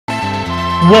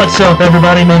What's up,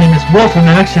 everybody? My name is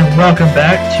WolfiMax, and welcome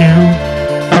back to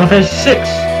Final Fantasy 6.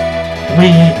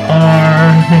 We are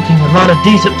making a lot of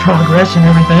decent progress and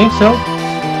everything, so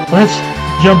let's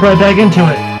jump right back into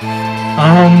it.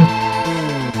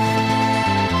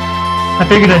 I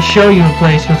figured I'd show you a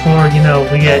place before,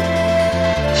 we get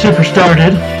super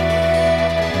started.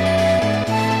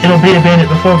 It'll be a minute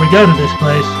before we go to this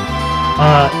place.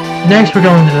 Next we're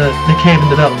going to the cave in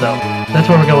the belt, though. That's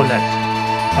where we're going next.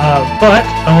 But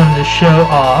I wanted to show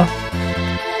off.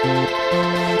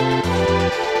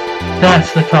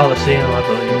 That's the Coliseum, I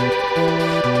believe.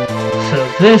 So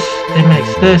it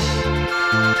makes this.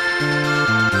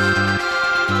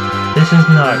 This is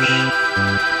Narsh.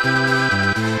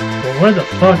 Well, where the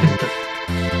fuck is the...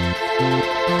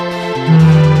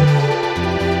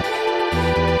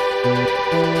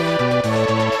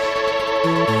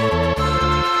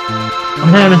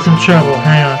 I'm having some trouble.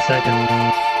 Hang on a second.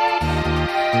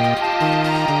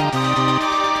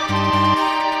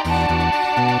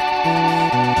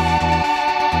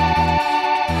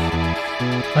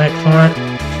 Wait for it.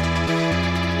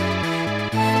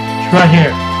 It's right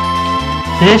here.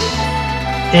 This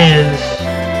is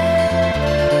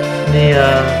the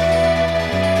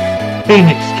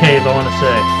Phoenix Cave, I want to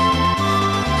say.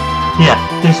 Yeah,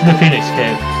 this is the Phoenix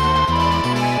Cave.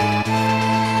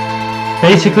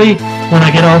 Basically, when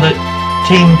I get all the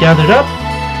team gathered up,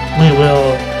 we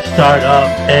will start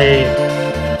up a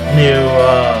new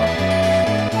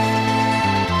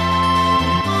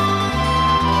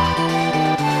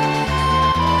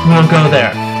we'll go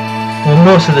there. Well,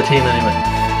 most of the team anyway.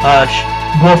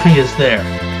 Wolfie is there.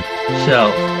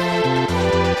 So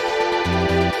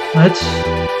let's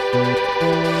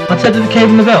head to the cave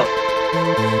in the belt.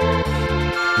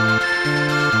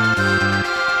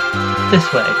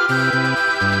 This way.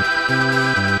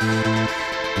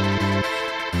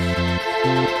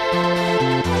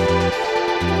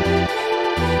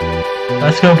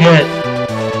 Let's go get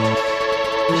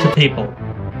some people.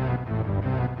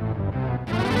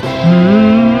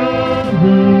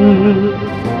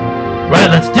 Right,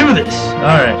 let's do this!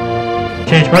 Alright.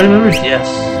 Change party members? Yes.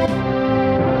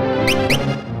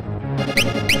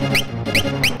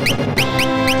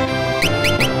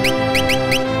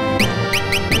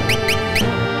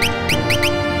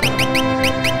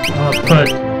 I'll put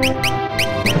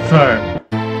prefer.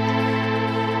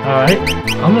 Alright.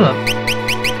 I'm gonna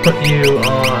put you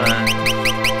on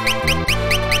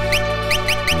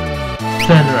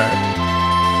Fenrir.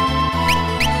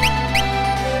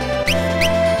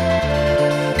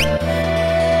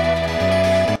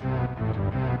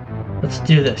 Let's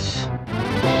do this.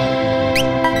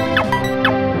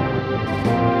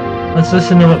 Let's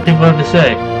listen to what people have to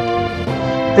say.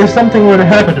 If something were to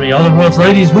happen to me, all the world's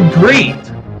ladies would grieve.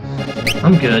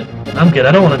 I'm good.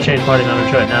 I don't want to change party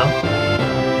members right now.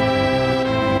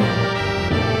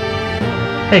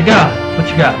 Hey, God, what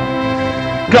you got?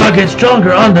 God gets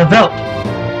stronger on the belt.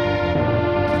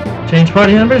 Change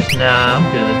party members? Nah, I'm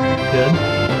good. Good.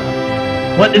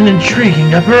 What an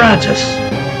intriguing apparatus.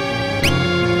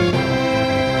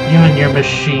 You and your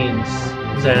machines,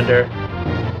 Xander.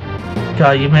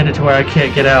 God, you made it to where I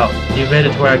can't get out. You made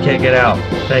it to where I can't get out.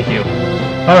 Thank you.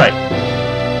 Alright.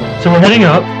 So we're heading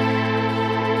up.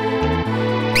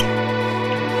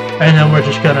 And then we're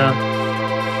just gonna...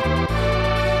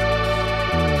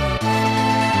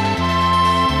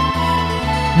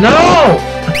 No!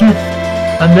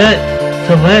 I meant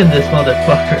to land this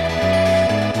motherfucker.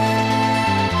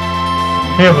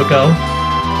 Here we go.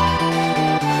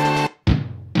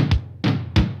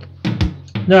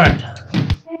 Alright.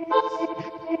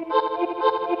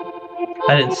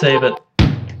 I didn't save it.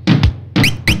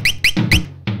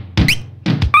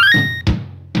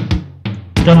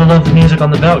 Don't love the music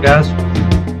on the belt, guys.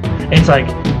 It's like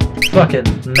fucking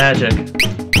magic.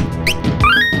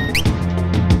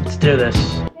 Let's do this.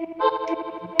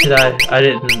 I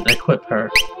didn't equip her.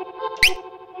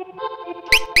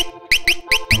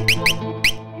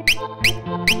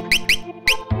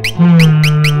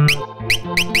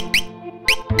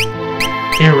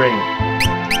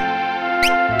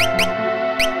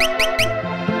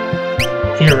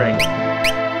 Earring.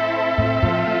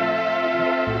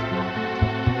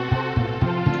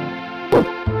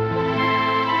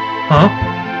 Huh?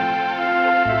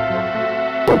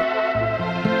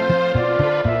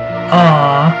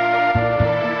 Aww.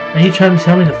 Are you trying to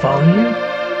tell me to follow you?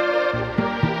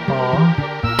 Aww.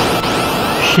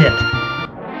 Shit.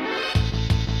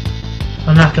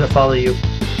 I'm not gonna follow you.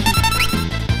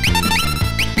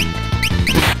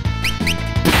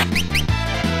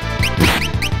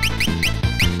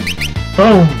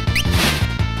 Boom!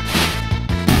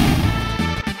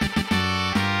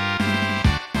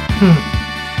 Neat.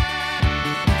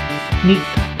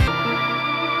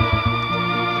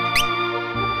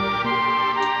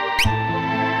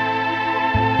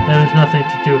 There's nothing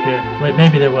to do here. Wait,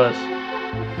 maybe there was.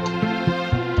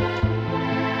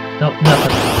 Nope,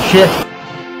 nothing. Shit!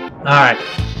 Alright.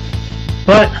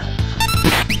 But,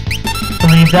 I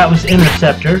believe that was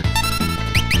Interceptor.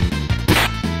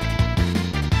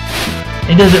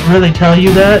 It doesn't really tell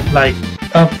you that, like,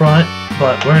 up front,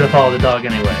 but we're gonna follow the dog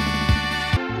anyway.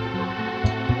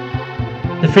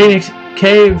 The Phoenix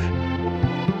Cave,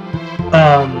 we're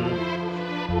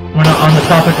not on the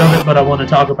topic of it, but I want to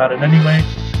talk about it anyway,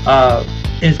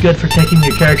 is good for taking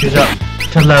your characters up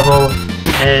to level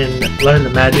and learn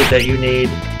the magic that you need.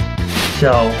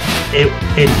 So,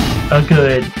 it's a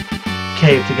good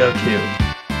cave to go to.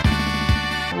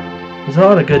 There's a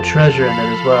lot of good treasure in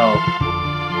it as well.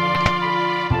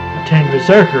 Obtained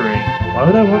Berserker Ring. Why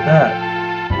would I want that?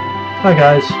 Hi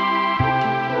guys.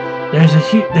 There's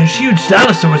huge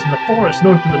dinosaurs in the forest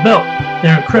north of the belt.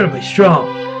 They're incredibly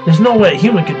strong. There's no way a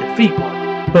human could defeat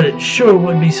one, but it sure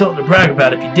would be something to brag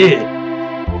about if you did.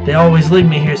 They always leave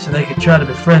me here so they could try to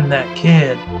befriend that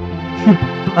kid.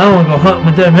 I don't want to go hunting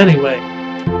with them anyway.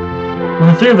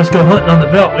 When the three of us go hunting on the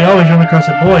belt, we always run across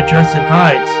a boy dressed in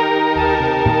hides.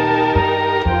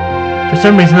 For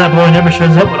some reason that boy never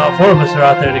shows up when all four of us are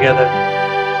out there together.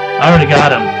 I already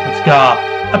got him. It's Gaw.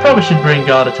 I probably should bring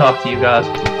Gaw to talk to you guys.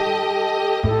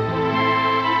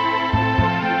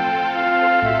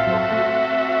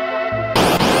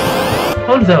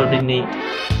 I wonder if that would be neat.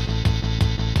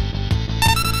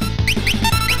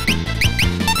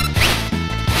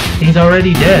 He's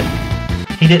already dead.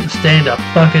 He didn't stand a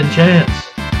fucking chance.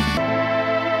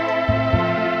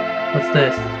 What's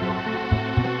this?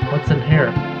 What's in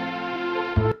here?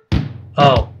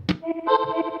 Oh.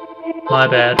 My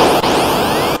bad.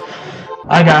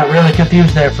 I got really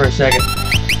confused there for a second.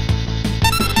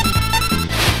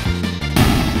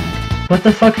 What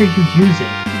the fuck are you using?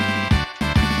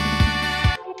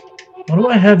 What do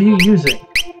I have you using?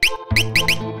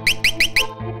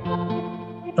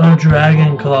 Oh,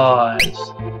 dragon claws.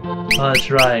 Oh,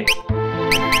 that's right.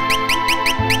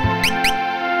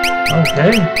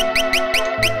 Okay.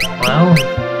 Well,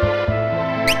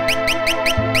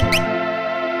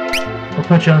 we'll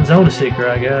put you on Zona Seeker,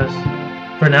 I guess.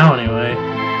 For now, anyway.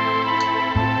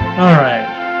 Alright.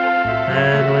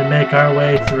 And we make our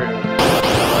way through.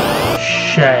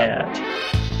 Shite.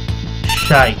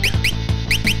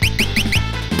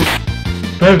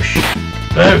 Boosh!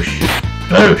 Boosh!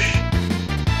 Boosh!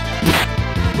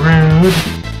 Rude.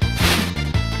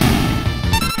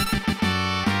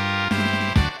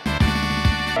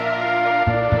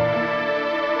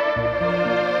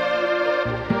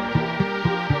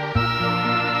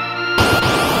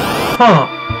 Huh.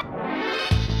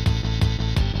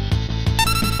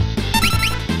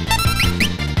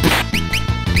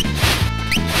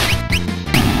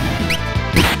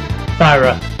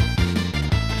 Thyra.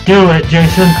 Do it,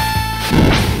 Jason.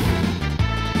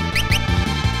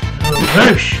 Oh,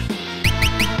 boosh!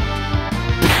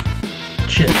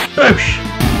 Shit, boosh!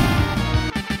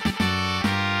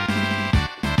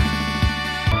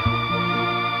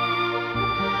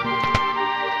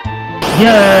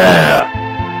 Yeah!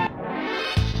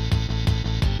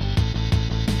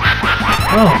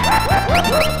 Oh.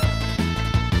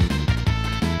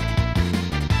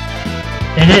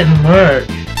 It didn't work.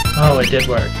 Oh, it did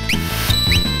work.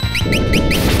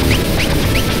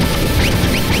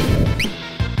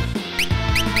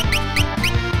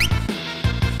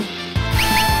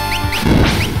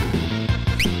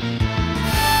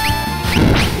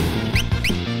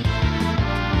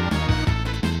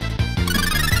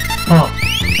 Oh.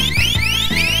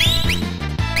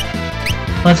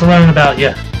 Let's learn about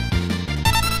you.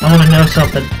 I want to know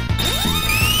something.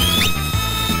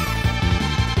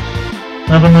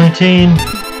 Level 19.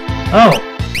 Oh!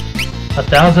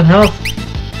 1,000 health?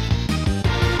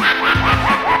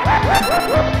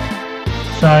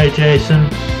 Sorry, Jason.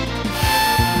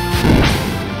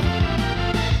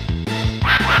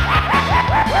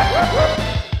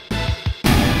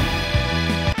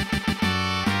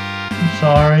 I'm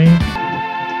sorry.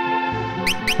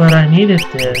 But I needed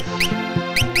this.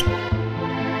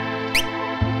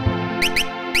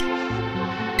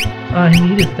 I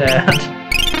needed that.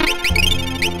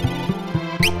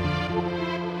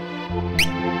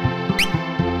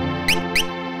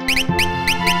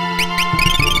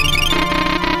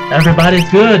 Everybody's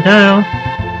good now.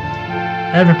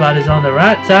 Everybody's on the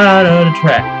right side of the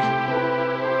track.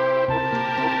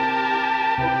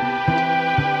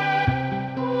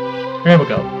 There we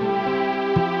go.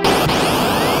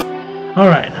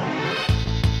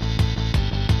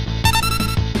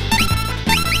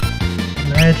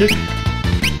 magic.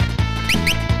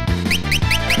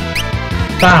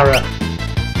 Farah.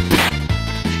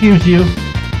 Excuse you.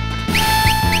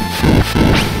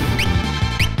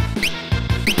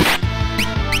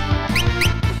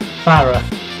 Farah.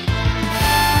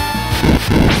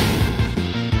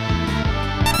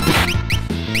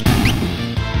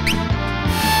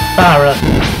 Farah.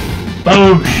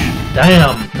 Boosh!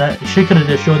 Damn, she could have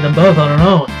destroyed them both on her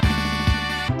own.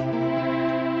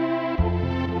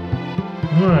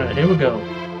 Alright, here we go.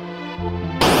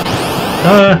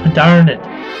 Darn it.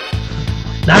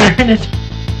 Darn it!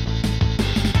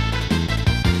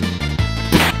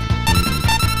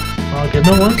 I'll give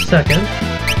me 1 second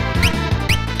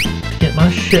to get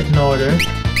my shit in order.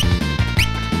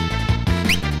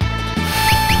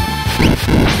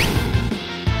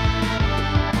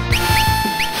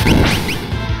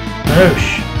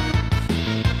 Oosh.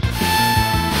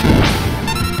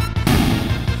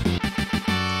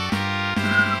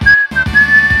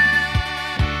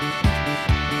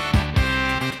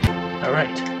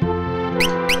 Alright.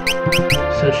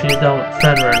 So she's done with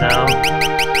Fenrir now.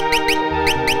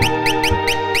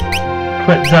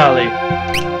 Quit Zali.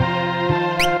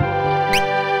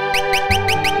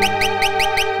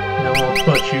 Now we'll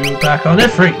put you back on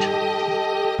Ifrit.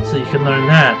 So you can learn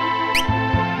that.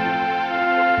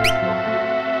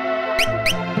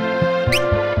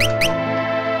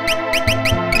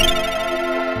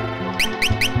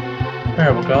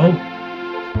 There we go.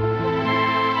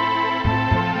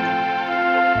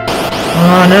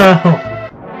 Oh no!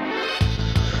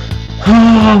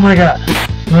 Oh my god.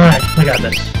 Alright, we got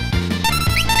this.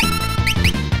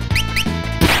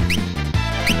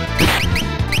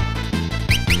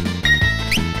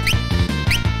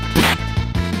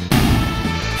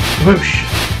 Whoosh!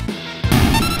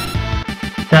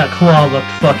 That claw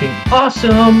looked fucking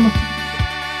awesome!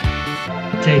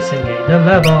 Jason gained a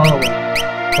level.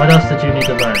 What else did you need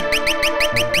to learn?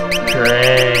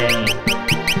 Train.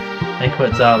 And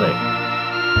quit Zali.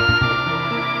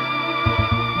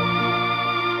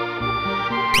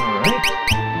 Alright.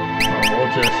 Well,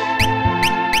 we'll just...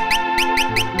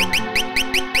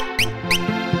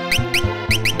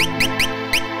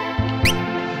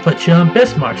 put you on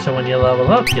Bismarck, so when you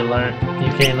level up, you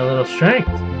gain a little strength.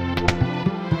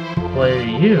 What are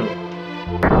you?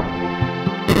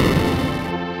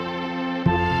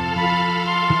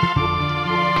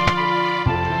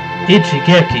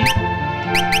 Ichigeki.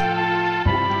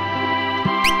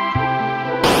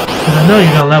 Because I know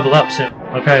you're gonna level up soon,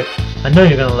 okay? I know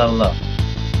you're gonna level up.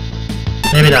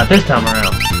 Maybe not this time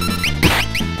around.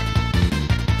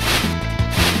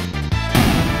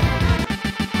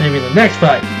 Maybe in the next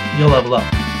fight, you'll level up.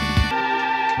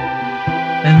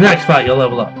 In the next fight, you'll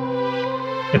level up.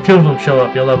 If 2 of them show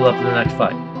up, you'll level up in the next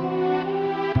fight.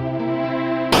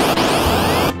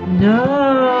 No.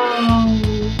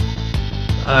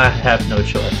 I have no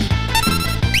choice.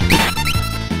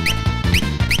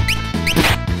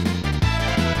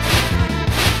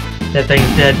 That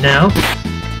thing's dead now.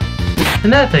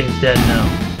 And that thing's dead now.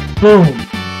 Boom.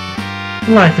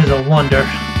 Life is a wonder.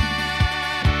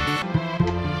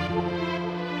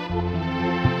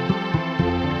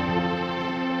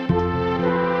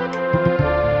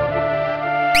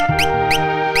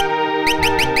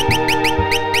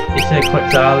 You say quit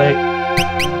Zali.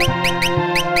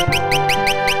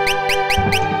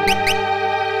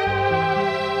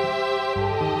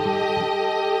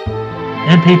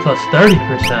 MP plus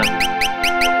 30%.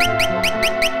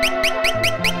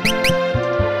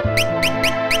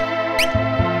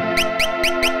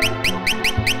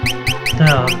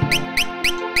 Down.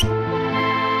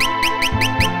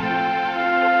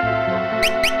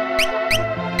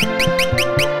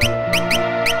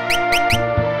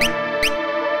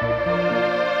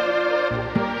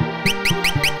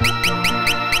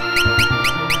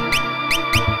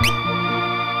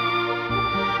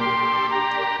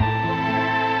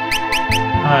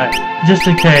 Alright, just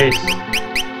in case.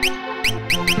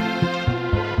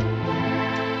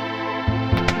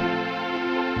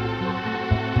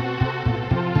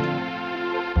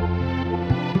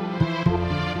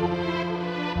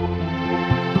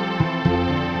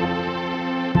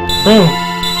 Boom!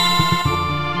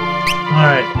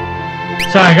 Alright.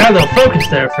 Sorry, I got a little focus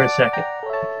there for a second.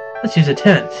 Let's use a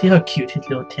tent. See how cute his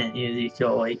little tent is.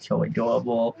 It's so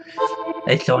adorable.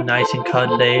 It's so nice and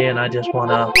cuddly, and I just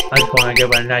wanna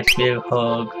give it a nice big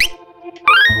hug.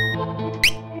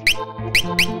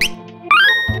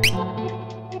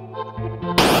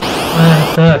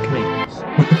 Fuck me.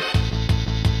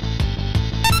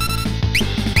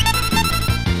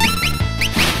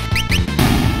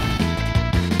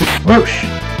 Whoosh!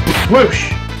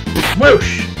 Whoosh!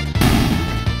 Whoosh!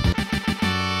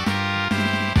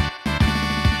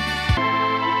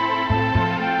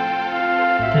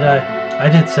 Did I? I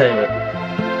did save it.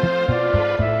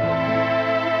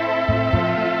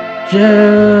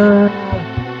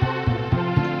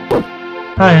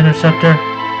 Hi, Interceptor.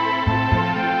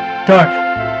 Dark,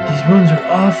 these wounds are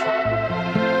awful.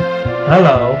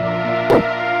 Hello.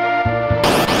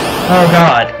 Oh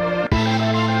God.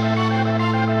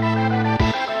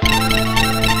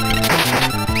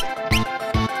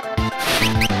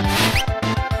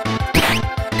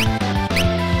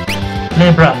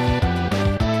 Libra.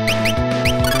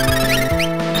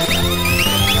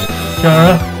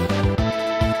 Shara.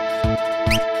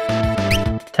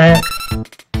 Tack.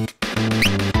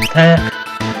 Tack.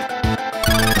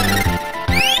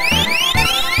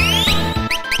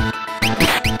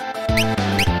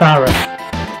 Barra.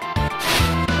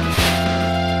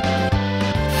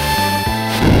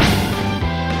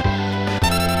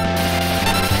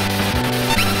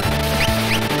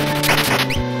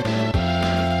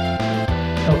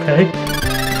 Okay.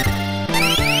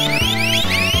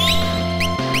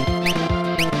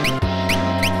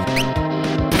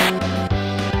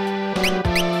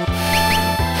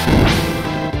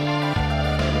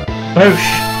 Boosh!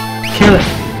 Kill it!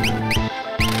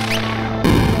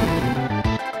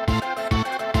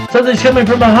 Something's coming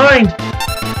from behind!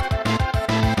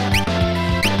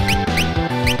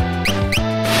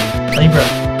 Libra.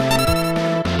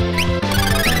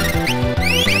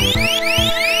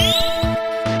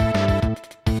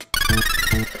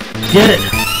 Get it!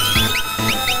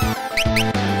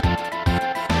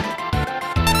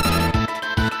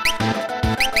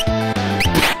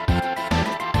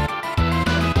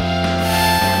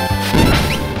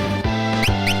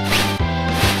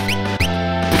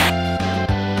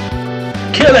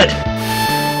 Kill it!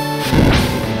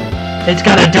 It's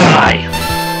gotta die!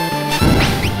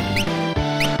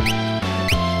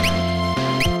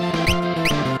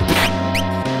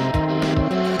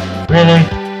 Really?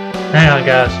 Hang on,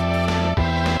 guys.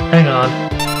 Hang on.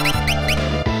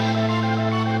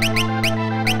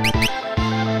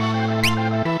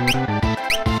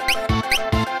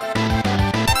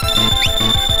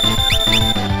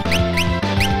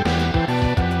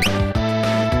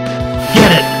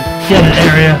 Get it! Get it,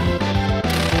 area!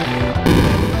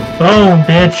 Boom,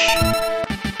 bitch!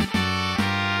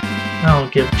 I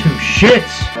don't give two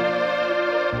shits!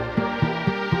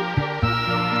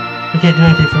 I can't do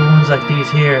anything for wounds like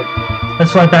these here.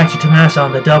 Let's fly back to Tomasa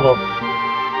on the double.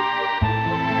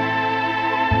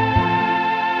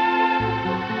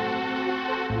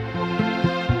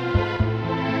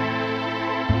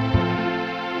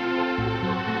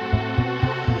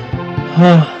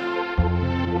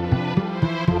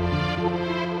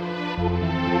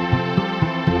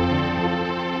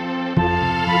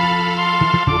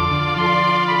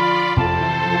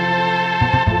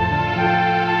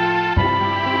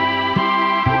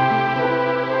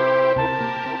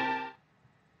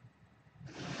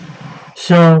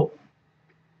 So,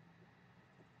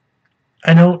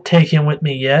 I don't take him with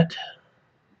me yet.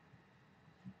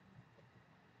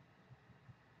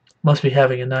 Must be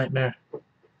having a nightmare.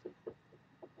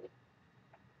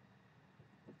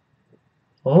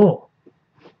 Oh,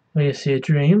 will you see a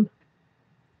dream?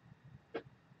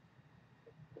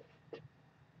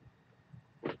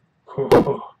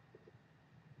 Oh,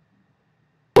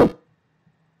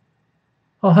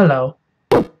 hello.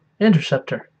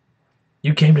 Interceptor.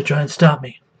 You came to try and stop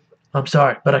me. I'm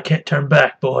sorry, but I can't turn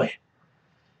back, boy.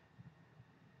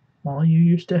 Well, you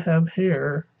used to have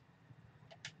hair.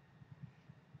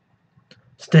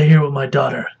 Stay here with my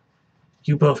daughter.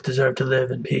 You both deserve to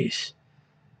live in peace.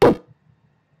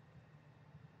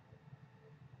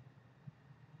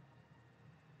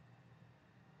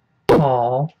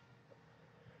 Aww.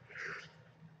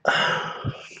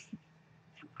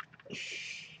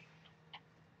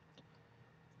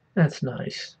 That's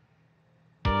nice.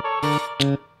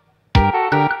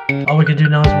 All we can do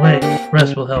now is wait.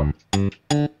 Rest will help.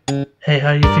 Hey,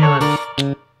 how you feeling?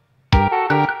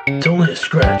 It's only a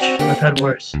scratch. I've had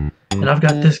worse. And I've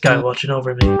got this guy watching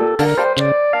over me.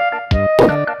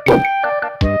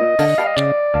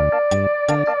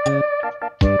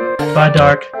 Bye,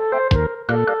 Dark.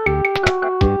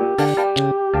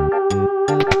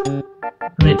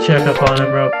 Let me check up on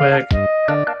him real quick.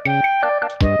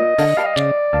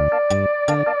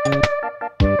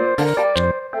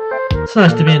 It's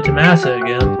nice to be in Tomasa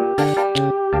again.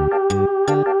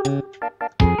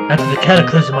 After the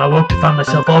cataclysm, I woke to find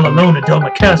myself all alone in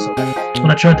Doma Castle. When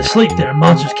I tried to sleep there,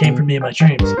 monsters came for me in my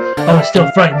dreams. Oh, it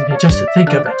still frightens me just to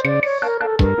think of it.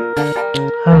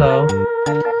 Hello.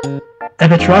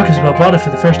 Ebbett's Rock is above water for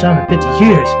the first time in 50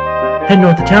 years. Head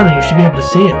north of town and you should be able to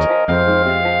see it.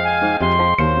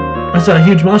 I saw a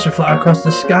huge monster fly across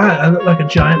the sky. I look like a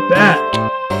giant bat.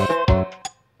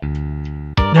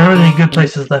 There aren't any good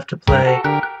places left to play.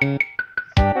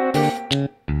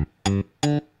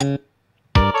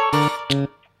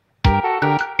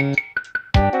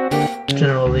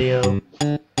 General Leo.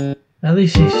 At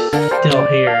least he's still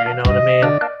here, you know what I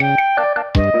mean?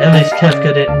 At least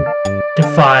Kefka didn't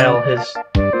defile his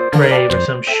grave or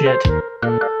some shit.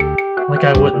 Like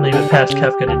I wouldn't leave it past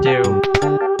Kefka to do.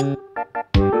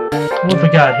 What have we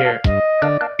got here?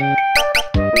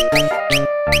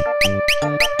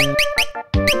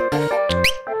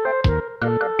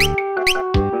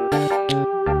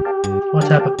 What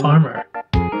type of armor?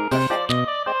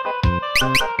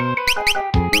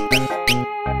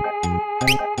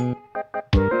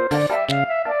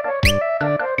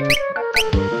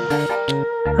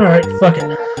 Alright, fuck it.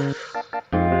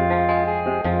 I'm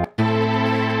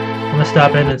gonna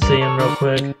stop in and see him real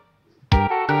quick.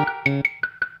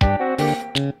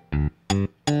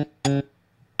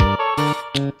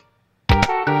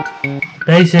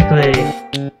 Basically,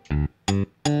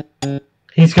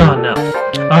 he's gone now.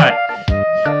 Alright.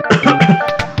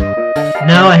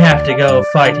 Now I have to go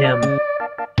fight him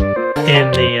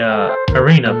in the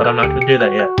arena, but I'm not gonna do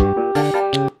that yet.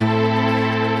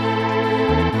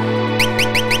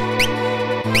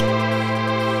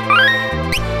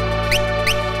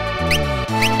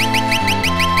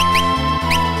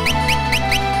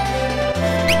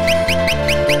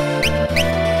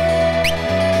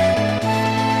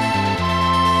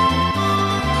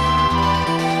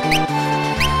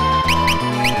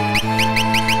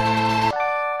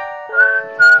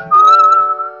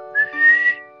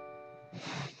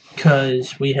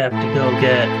 Because we have to go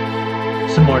get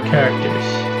some more characters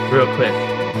real quick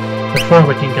before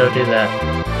we can go do that.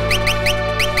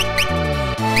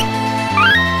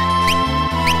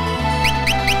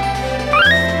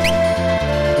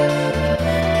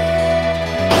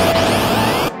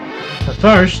 But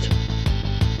first,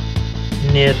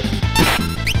 Nib.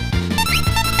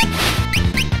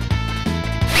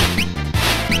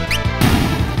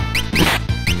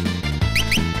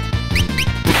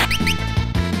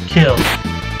 Kill.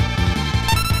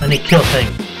 I need kill thing.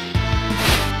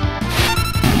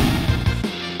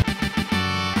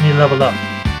 Need level up.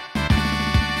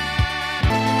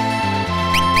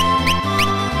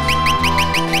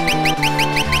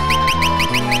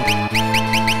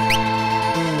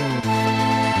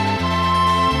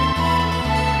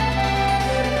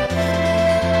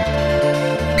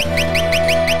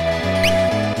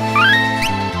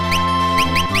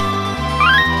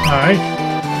 Alright.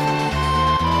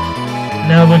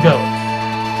 Now we go.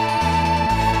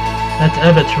 That's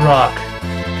Ebbett's Rock.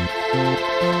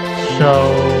 So...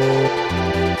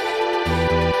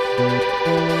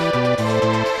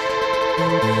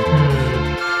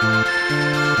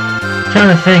 trying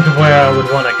to think of where I would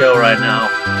want to go right now.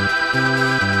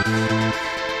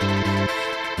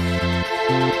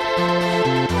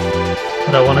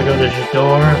 Would I want to go to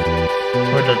Jador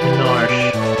or to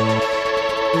Narsh?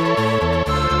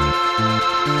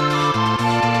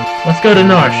 Let's go to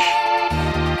Narsh.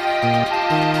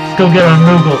 Let's go get our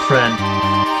Moogle friend.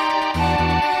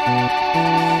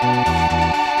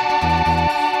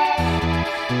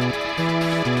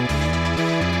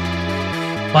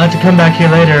 We'll have to come back here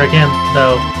later again,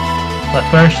 though. But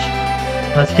first,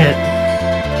 let's get...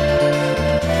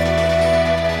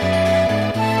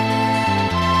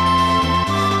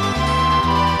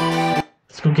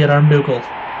 let's go get our Moogle.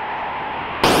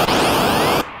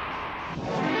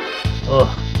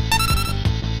 Ugh.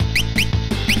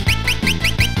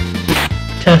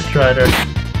 Test Rider.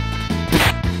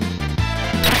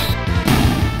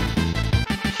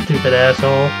 Stupid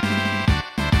asshole.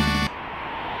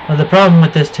 Well, the problem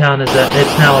with this town is that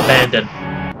it's now abandoned.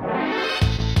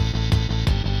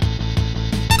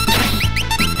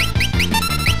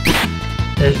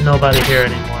 There's nobody here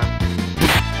anymore.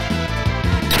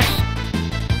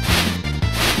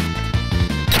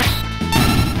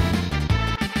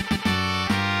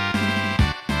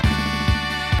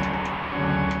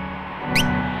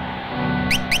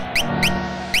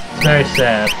 Very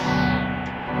sad.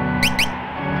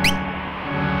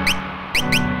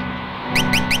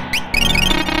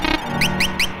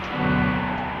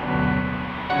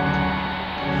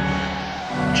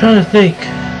 I'm trying to think.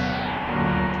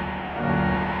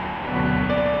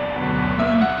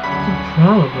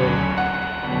 Probably.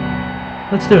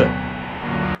 Let's do it.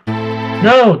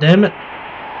 No, damn it.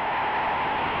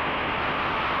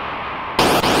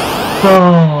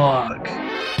 Fuck.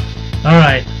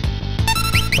 Alright.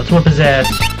 Let's whoop his ass.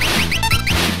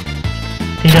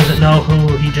 He doesn't know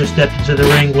who he just stepped into the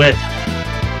ring with.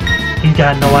 He's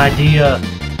got no idea.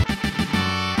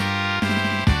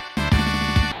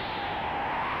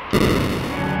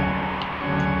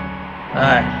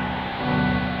 Alright.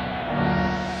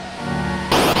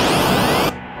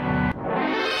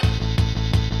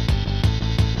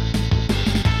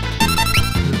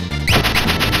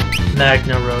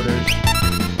 Magna rotors.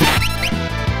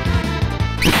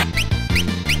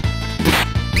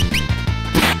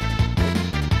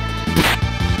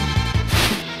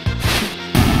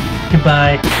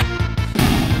 Goodbye.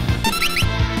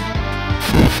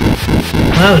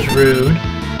 That was rude.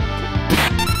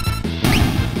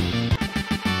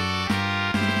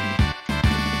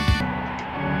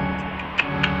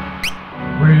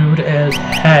 Rude as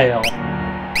hell.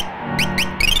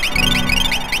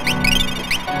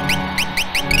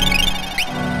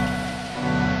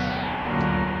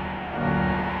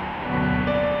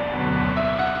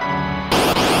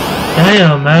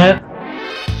 Damn, Matt.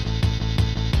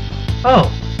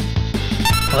 Oh.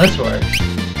 Well, this works.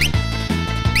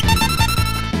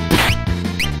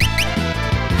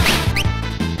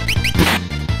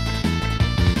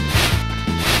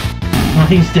 Well,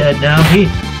 he's dead now. He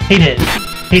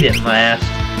didn't last.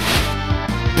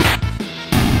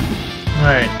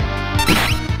 Alright.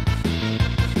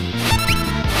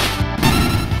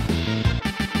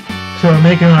 So we're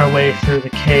making our way through the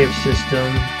cave system.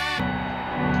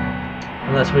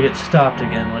 Unless we get stopped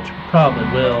again, which we probably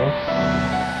will.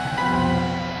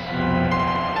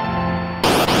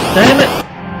 Damn it!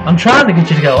 I'm trying to get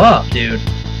you to go up, dude.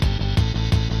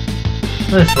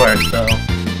 This works, though.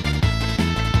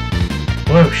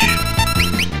 Whoosh.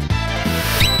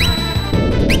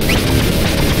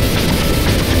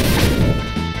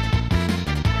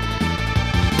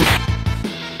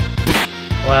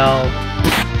 Well...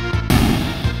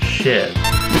 shit.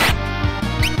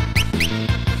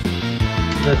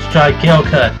 Let's try Gale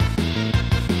Cut.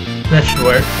 That should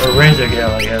work. Or Razor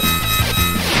Gale, I guess.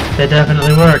 That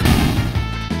definitely worked.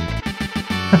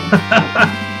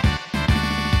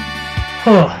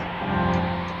 Oh.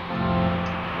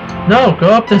 No, go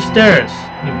up the stairs,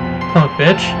 you punk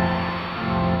bitch.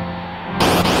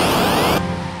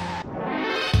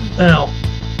 Ow.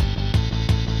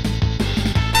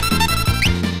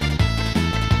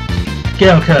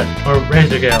 Gale Cut, or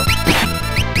Razor Gale.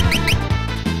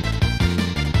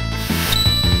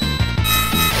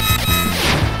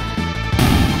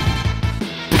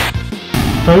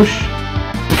 Whoosh.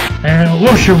 And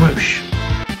whoosh or whoosh.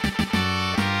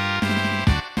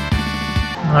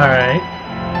 Alright.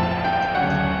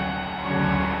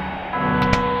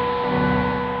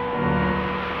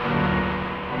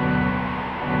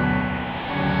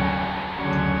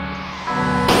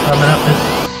 Coming up this...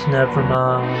 never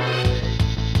mind.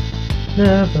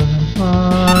 Never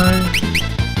mind.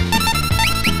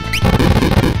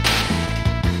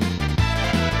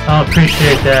 I'll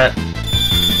appreciate that.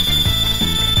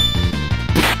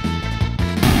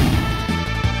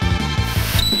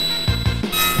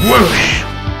 Whoosh!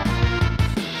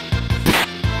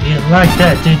 You didn't like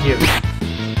that, did you?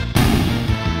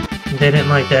 They didn't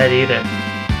like that either.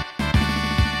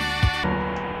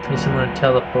 Need someone to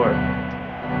teleport.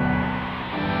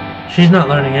 She's not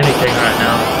learning anything right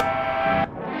now.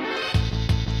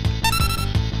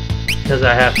 Because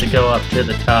I have to go up to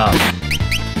the top.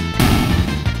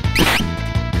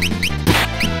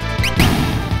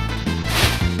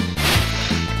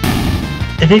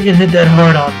 If he can hit that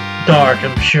hard on dark,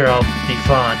 I'm sure I'll be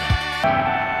fine.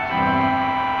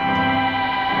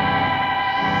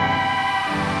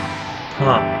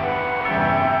 Huh.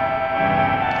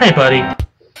 Hey, buddy.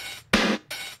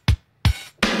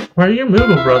 Where are your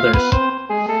Moogle brothers?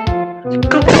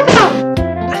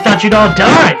 I thought you'd all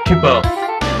died, Kupo.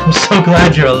 I'm so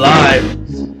glad you're alive.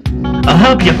 I'll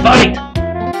help you fight.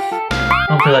 I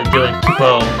don't feel like doing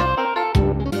Kupo.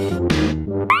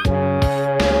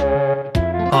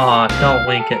 Aw, don't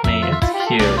wink at me, it's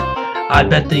cute. I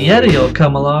bet the Yeti will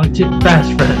come along too.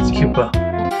 Fast friends, Kupo.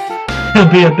 He'll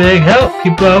be a big help,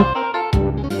 Kupo.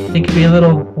 He could be a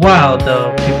little wild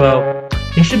though, Kupo.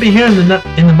 He should be here in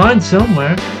the mine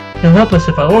somewhere. He'll help us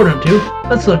if I order him to.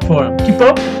 Let's look for him,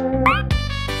 Kupo.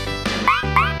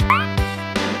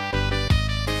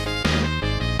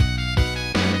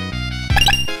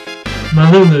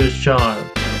 Malulu's charm.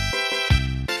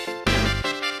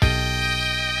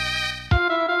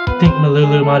 Think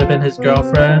Malulu might have been his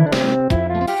girlfriend.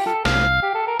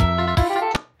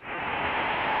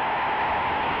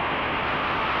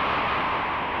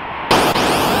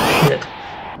 Shit.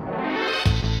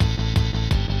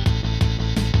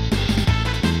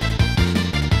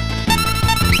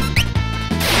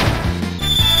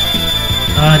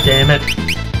 Ah, damn it.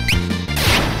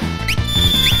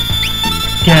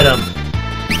 Get him.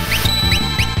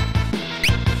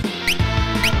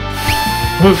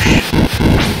 Whoosh.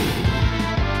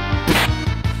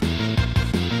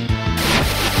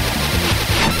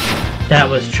 That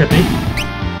was trippy.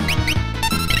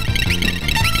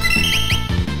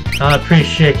 I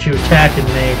appreciate you attacking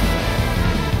me.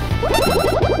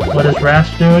 What does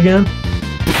Rasp do again?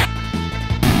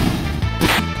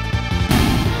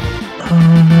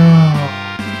 Oh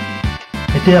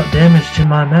no. It dealt damage to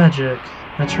my magic.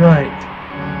 That's right.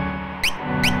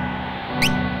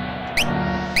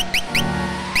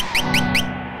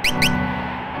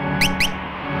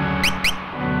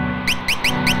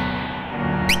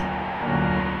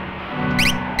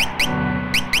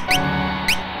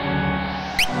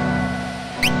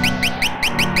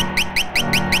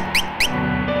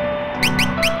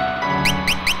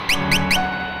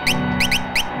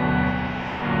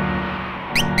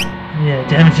 Yeah,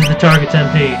 damages the target's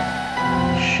MP.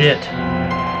 Shit.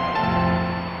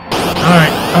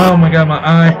 Alright. Oh my god, my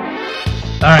eye.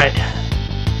 Alright.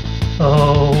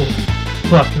 Oh,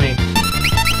 fuck me.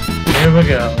 Here we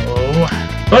go.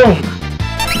 Boom!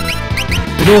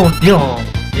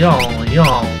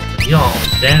 Yawn.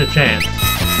 Stand a chance.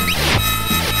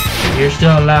 If you're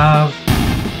still alive,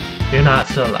 you're not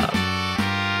still alive.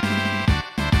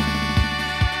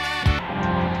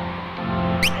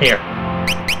 Here.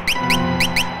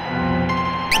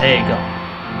 There you go.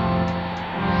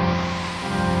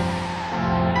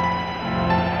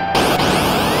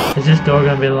 Is this door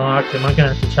gonna be locked? Am I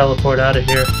gonna have to teleport out of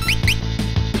here?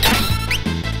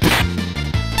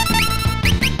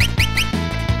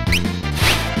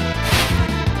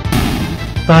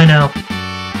 Bye now.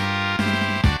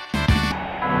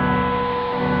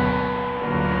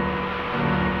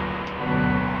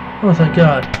 Oh, thank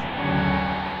God.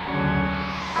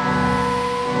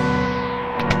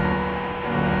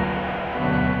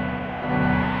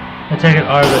 I take it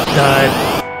Arvis died.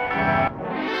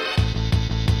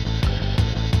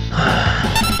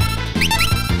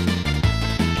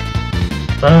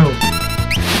 Boom.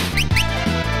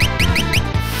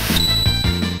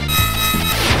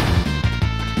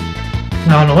 I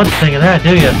don't know what to think of that,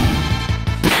 do you?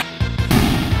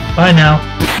 Bye now.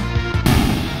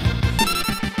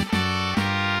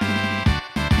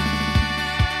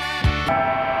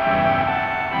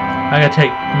 I gotta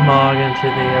take Mog into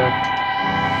the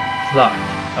locked.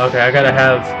 Okay, I gotta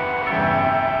have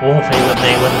Wolfie with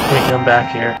me when we come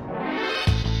back here.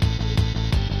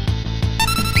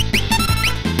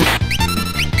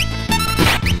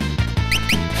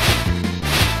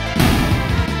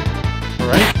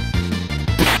 Alright.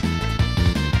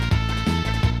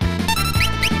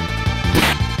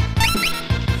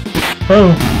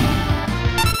 Boom.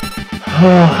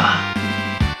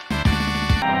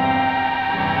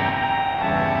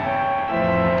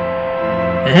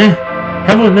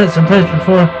 Haven't met someplace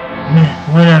before? Meh,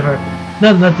 whatever.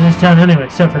 Nothing left in this town anyway,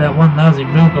 except for that one lousy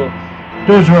Moogle.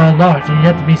 Doors are all locked, and you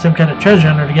have to be some kind of treasure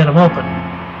hunter to get them open.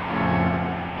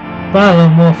 Bye,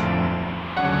 Lone Wolf.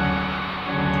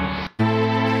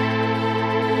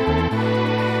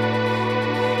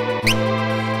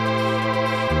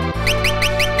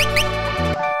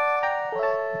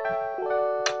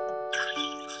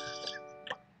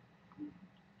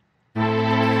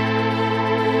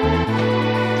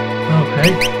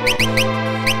 Okay.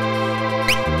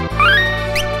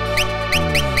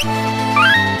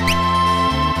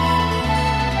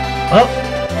 Oh.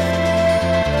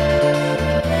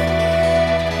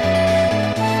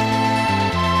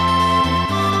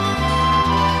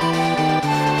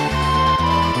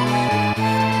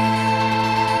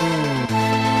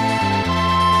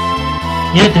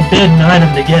 You have to bid an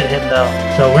item to get him though,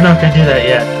 so we're not going to do that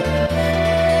yet.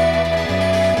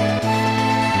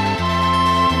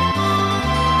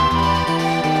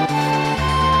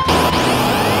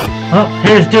 Oh,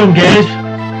 here's Doomgaze.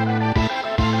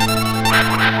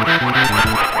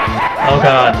 Oh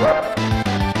god.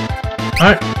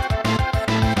 Alright.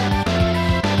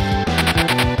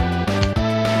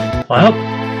 Well.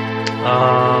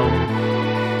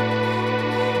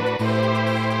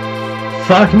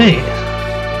 Fuck me.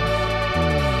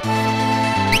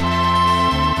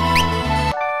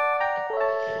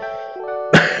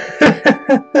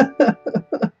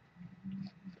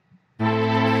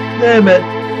 Damn it.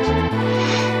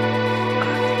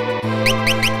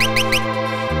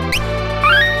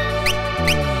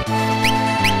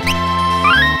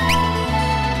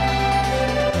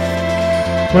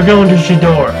 We're going to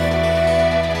Shador.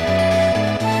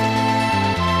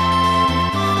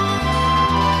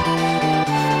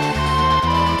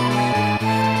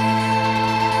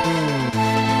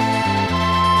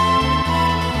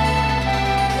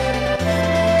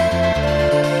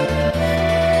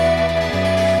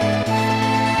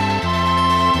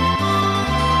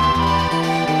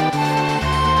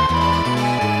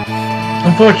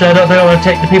 unfortunately, I don't think I want to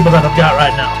take the people that I've got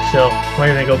right now. So we're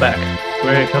gonna go back.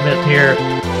 We're gonna come up here.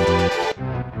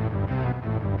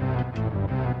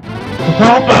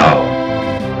 Popo!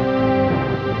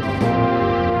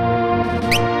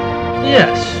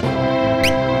 Yes.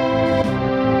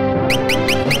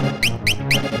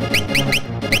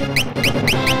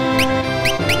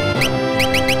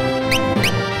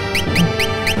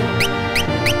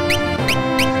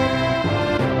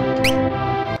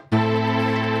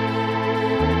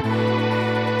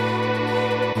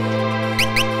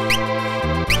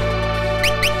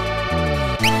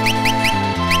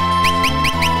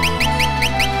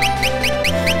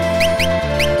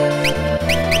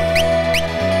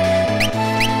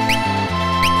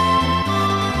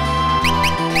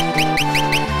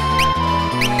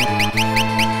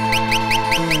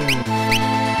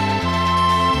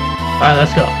 Alright,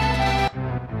 let's go.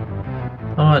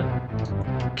 I want to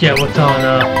get what's on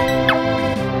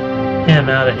him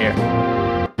out of here.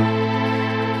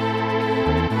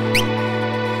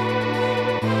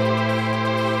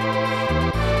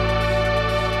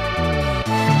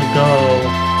 I'm gonna go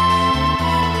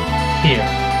here.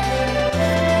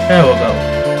 There we'll go.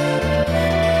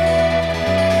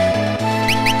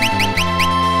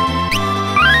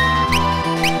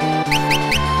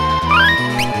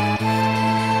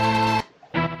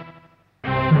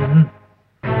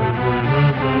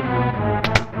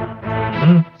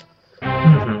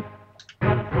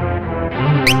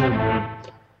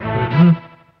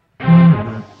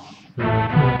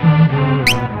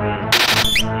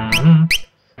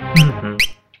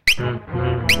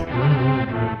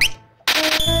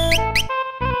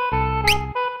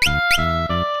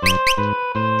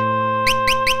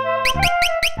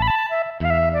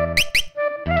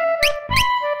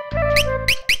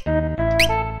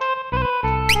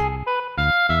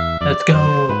 Let's go.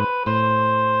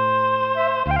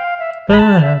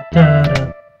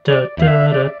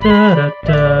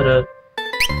 Ba-da-da-da-da-da-da-da-da.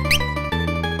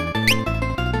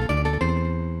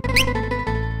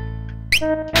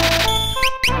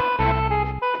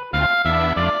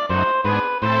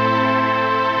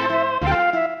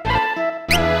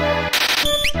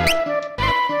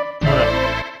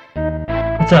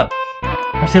 What's up?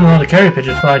 I've seen a lot of carry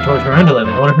pigeons fly towards Miranda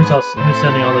lately. I wonder who's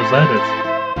sending all those letters.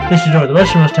 This is the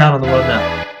westernmost town on the world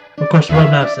map. Of course, the world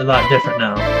map's a lot different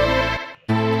now.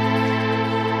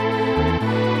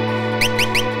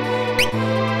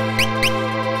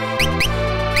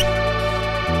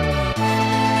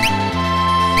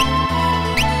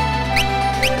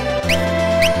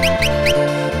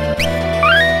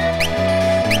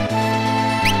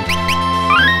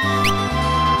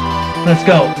 Let's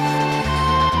go.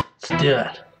 Let's do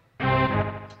it.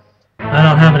 I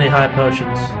don't have any high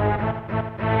potions.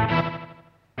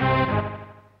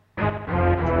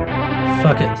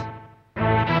 Fuck it.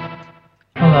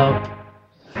 Hello.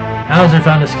 Hauser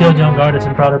found a skilled young artist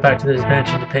and brought her back to his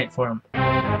mansion to paint for him.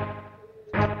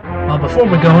 Well, before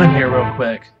we go in here real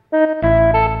quick.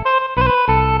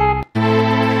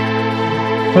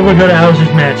 Before we go to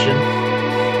Hauser's mansion,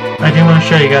 I do want to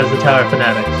show you guys the Tower of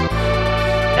Fanatics.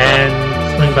 And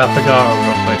swing by Figaro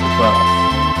real quick as well.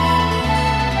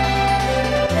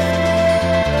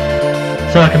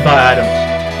 So I can buy items.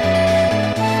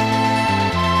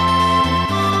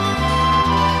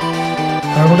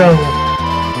 There we go.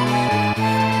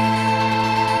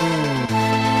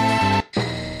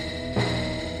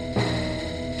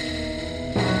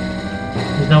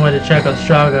 There's no way to check on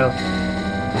Strago.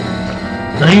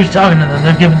 No use talking to them,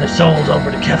 they've given their souls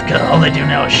over to Kefka. All they do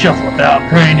now is shuffle about,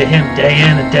 praying to him day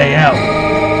in and day out.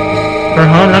 For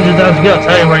 100,000 gil, I'll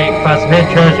tell you where you can find some hidden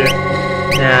treasure.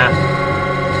 Nah.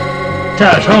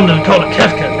 Tower's home to the cult of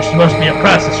Kefka. There's supposed to be a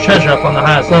priceless treasure up on the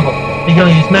highest level. You can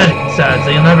only use magic inside, so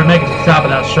you'll never make it to the top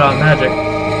without strong magic.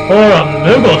 Or a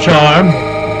Moogle charm.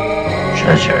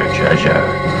 Treasure, treasure.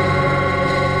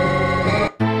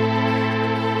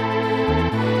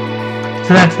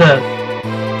 So that's the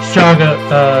Strago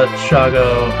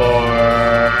or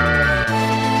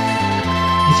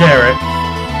Zarek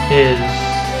is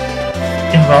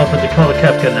involved with the cult of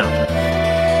Kefka now.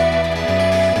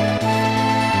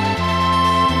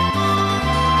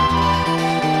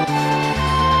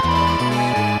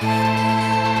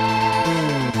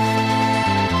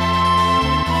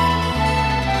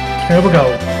 Here we go.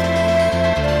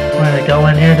 We're gonna go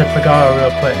in here to Figaro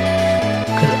real quick,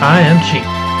 because I am cheap.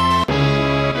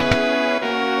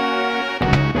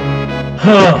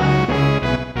 Hello.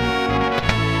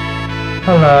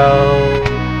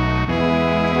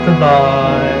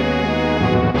 Goodbye.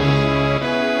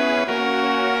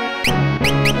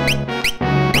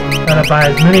 Gotta buy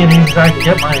as many of these as I can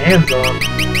get my hands on.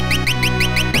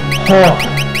 Oh.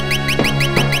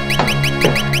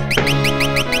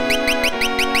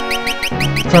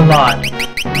 It's a lot.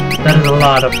 That is a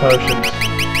lot of potions.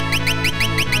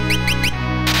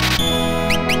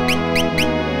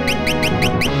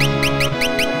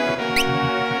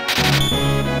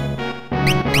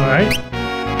 Alright.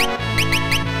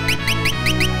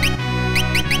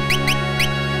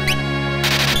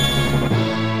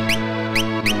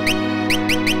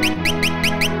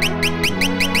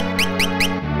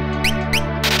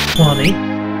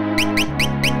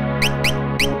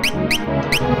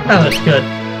 That looks good.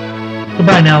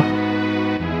 Goodbye now.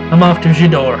 I'm off to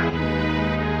Jidor.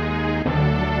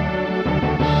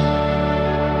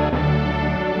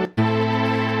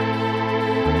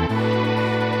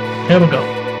 Here we go.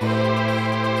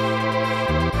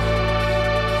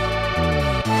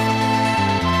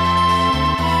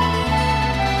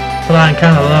 Flying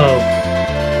kind of low.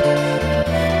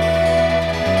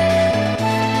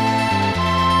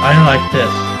 I like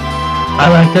this. I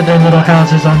like that there are little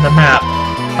houses on the map.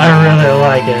 I really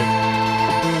like it.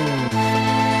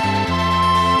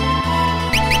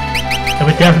 It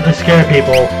would definitely scare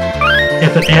people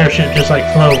if an airship just like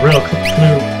flew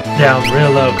down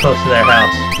real low close to their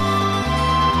house.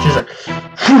 She's like,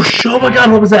 whoosh, oh my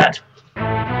god, what was that?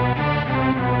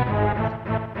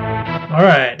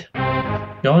 Alright.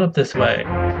 Going up this way.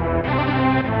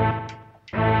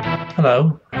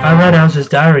 Hello. I read Oz's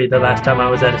diary the last time I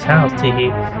was at his house,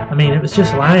 teehee. I mean, it was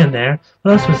just lying there.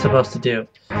 What else was I supposed to do?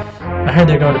 I heard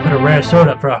they're going to put a rare sword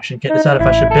up for auction. Can't decide if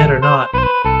I should bid or not.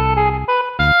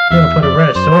 They're going to put a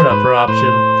rare sword up for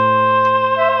auction.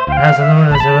 It has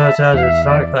known as well as Oz's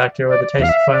art collector with a taste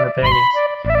of finer paintings.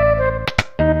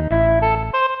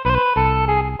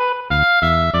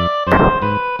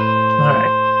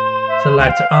 Alright. So the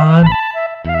lights are on.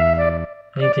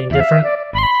 Anything different?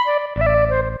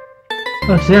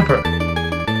 Oh, it's the Emperor.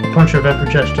 The portrait of Emperor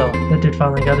Gestal. That dude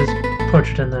finally got his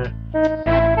portrait in there.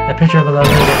 That picture of a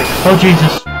lovely lady. Oh,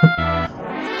 Jesus!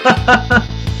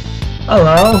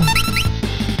 Hello?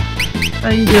 How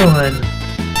you doing?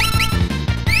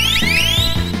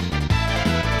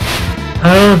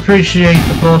 I don't appreciate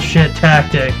the bullshit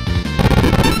tactic.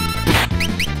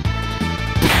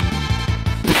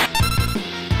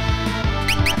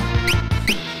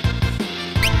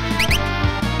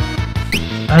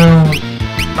 I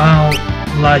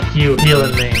don't like you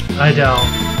healing me. I don't.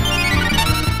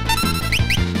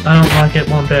 I don't like it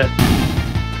one bit.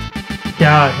 Get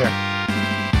out of here.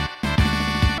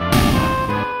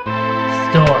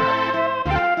 Store.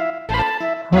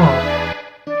 Huh.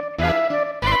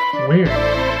 Weird.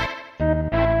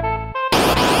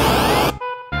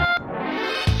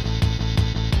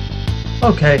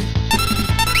 Okay.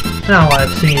 Now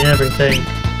I've seen everything.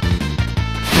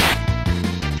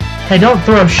 Hey, don't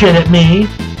throw shit at me.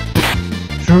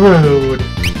 It's rude.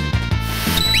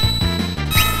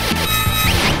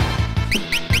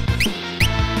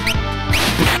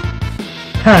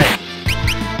 Hey.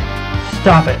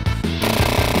 Stop it.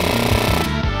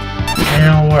 It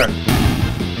don't work.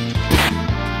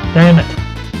 Damn it.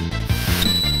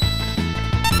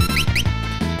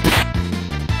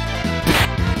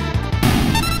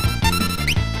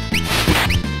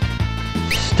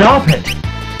 Stop it.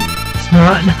 It's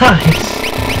not nice.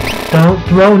 Don't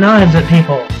throw knives at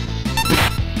people.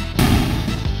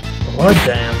 Blood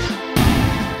dance.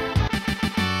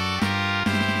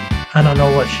 I don't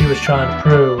know what she was trying to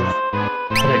prove,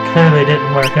 but it clearly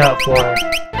didn't work out for her.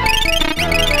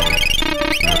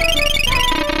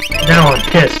 Now I'm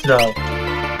pissed though.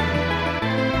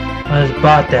 I just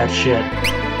bought that shit.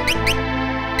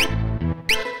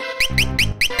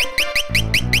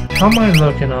 How am I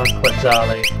looking on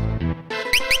Quetzali?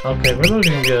 Okay, we're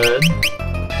looking good.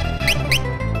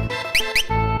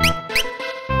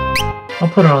 I'll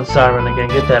put her on Siren again,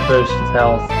 get that boost of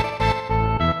health.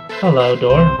 Hello,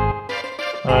 door.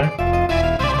 Alright.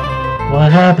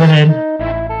 What happening?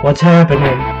 What's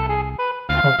happening?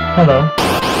 Oh, hello.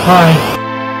 Hi.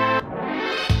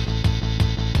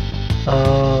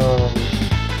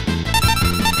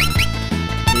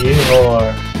 You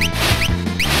whore.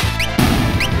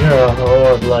 You're a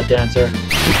whore, blood dancer.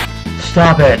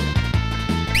 Stop it!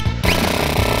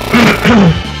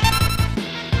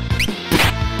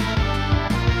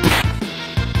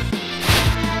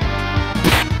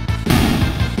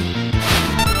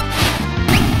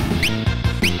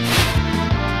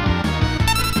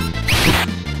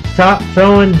 Stop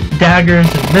throwing daggers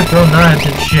and mithril knives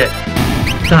and shit.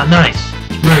 It's not nice.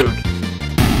 It's rude.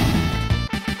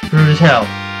 It's rude as hell.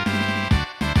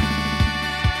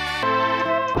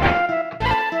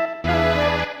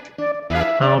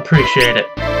 I don't appreciate it.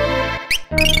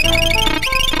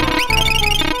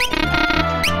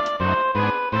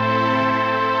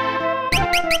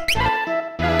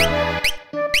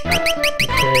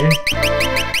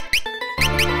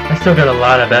 still got a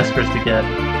lot of espers to get.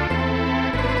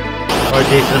 Or a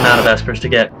decent amount of espers to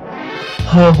get.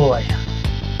 Oh boy.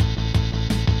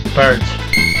 Birds.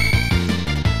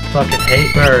 Fucking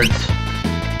hate birds.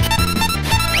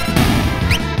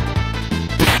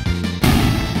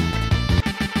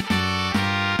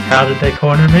 How did they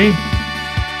corner me?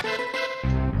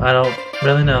 I don't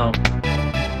really know.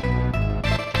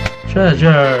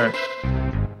 Treasure!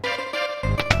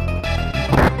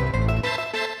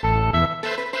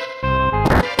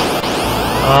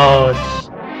 Oh,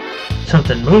 it's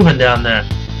something moving down there.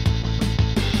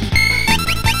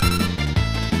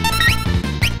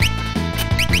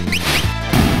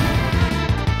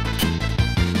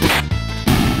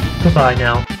 Goodbye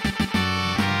now.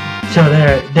 So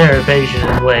their evasion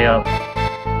is way up.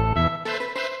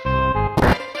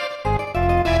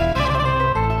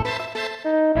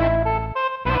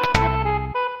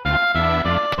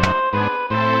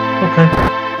 Okay.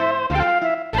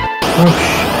 Whoosh.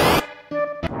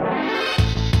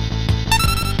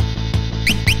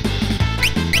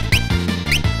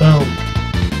 Boom.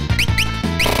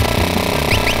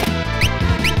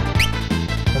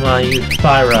 I'm gonna use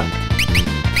Fyra.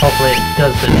 Hopefully it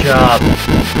does the job.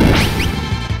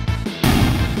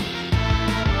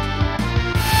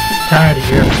 Tired of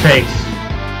your face.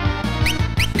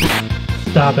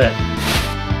 Stop it.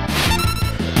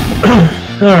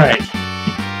 Alright.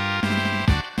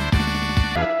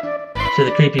 To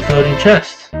the creepy floating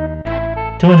chest.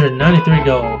 293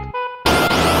 gold.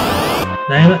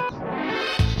 Damn it.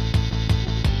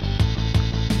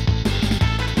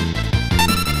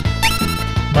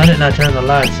 Why didn't I turn the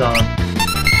lights on?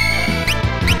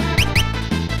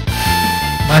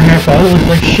 My hair probably looks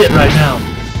like shit right now.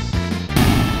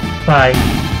 Bye.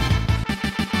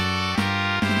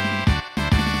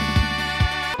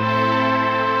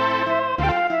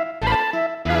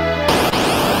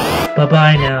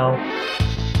 Bye-bye now.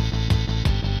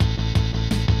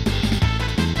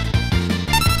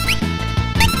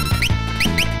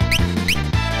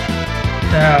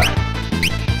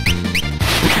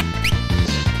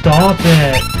 Stop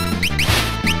it.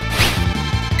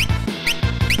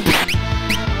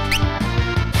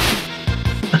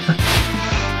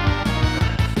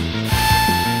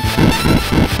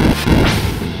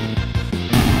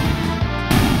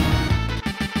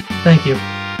 Thank you.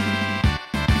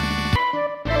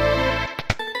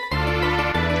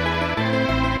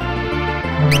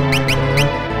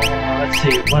 Let's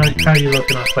see. How are you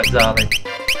looking on Quetzali?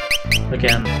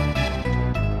 Again.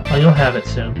 Oh, you'll have it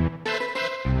soon.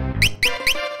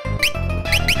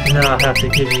 And then I'll have to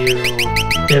give you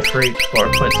Ifrit for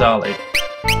Quetzali.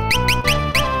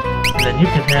 And then you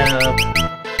can have...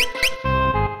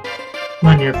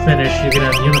 When you're finished, you can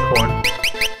have Unicorn.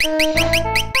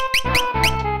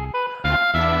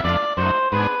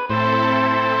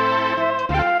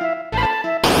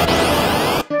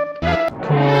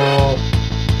 Cool.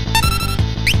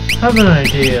 I have an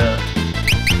idea.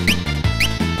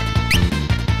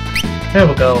 There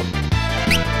we go.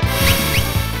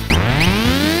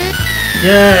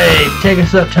 Yay! Take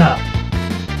us up top.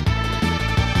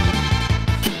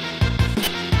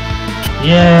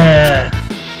 Yeah!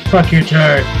 Fuck your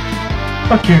turd.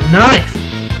 Fuck your knife!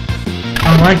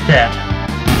 I like that.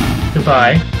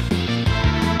 Goodbye.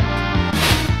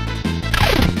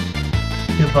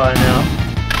 Goodbye now.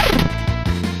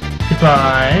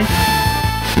 Goodbye.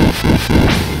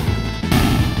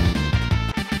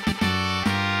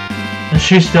 And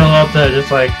she's still up there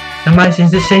just like,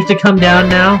 is it safe to come down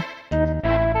now?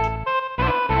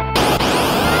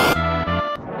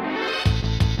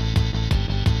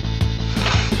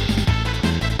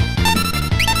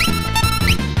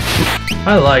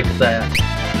 I like that.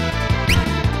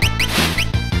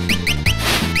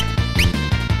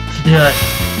 Let's do it.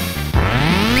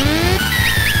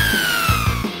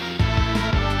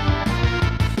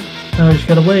 Oh, we just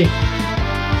gotta wait.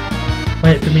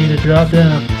 Wait for me to drop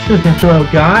down. She was gonna throw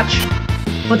a gotch?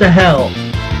 What the hell?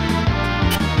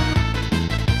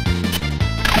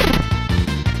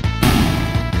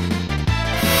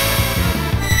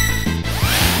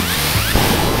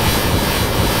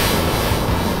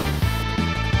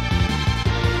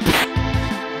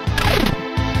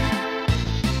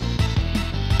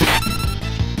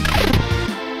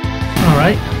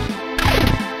 Alright.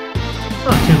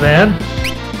 Not too bad.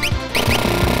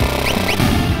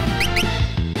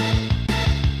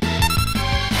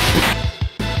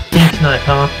 Knife,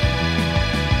 huh?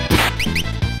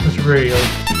 That's real.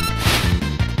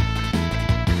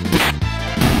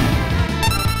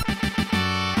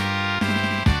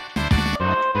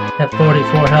 That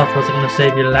 44 health wasn't gonna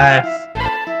save your life.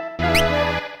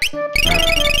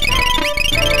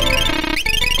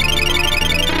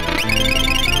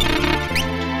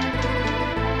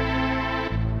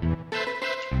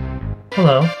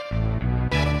 Hello.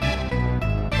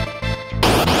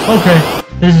 Okay,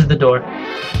 this is the door.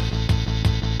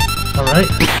 Alright.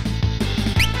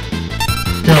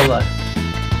 Still alive.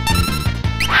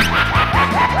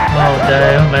 Oh,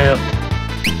 damn, man.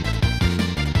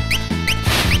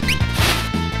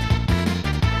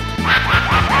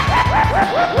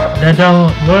 That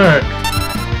don't work.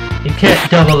 You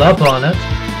can't double up on it.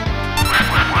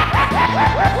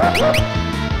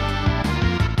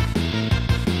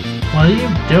 What are you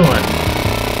doing?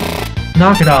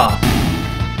 Knock it off.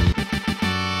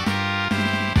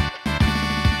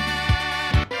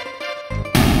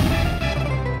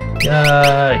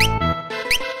 Yay.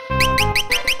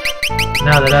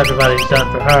 Now that everybody's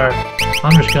done for her,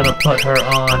 I'm just gonna put her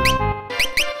on.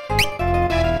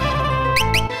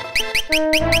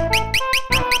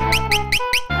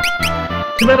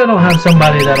 Too bad I don't have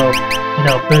somebody that'll, you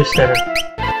know, boost their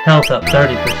health up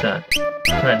 30%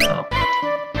 right now.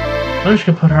 I'm just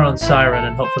gonna put her on Siren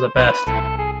and hope for the best.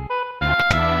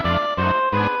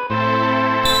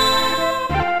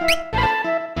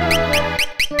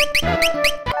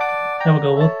 There we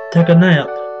go, we'll take a nap.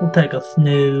 We'll take a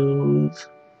snooze.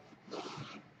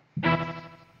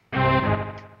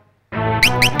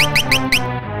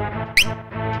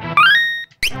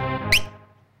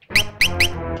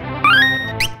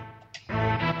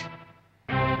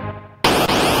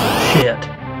 Shit.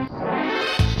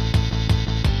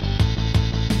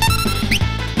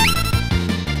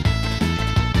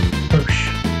 Whoosh.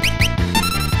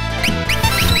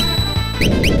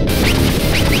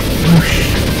 Whoosh.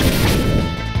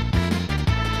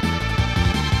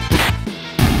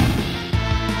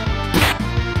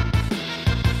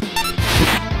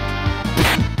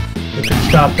 You can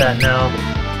stop that now.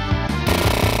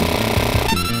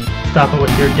 Stop it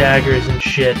with your daggers and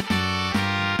shit.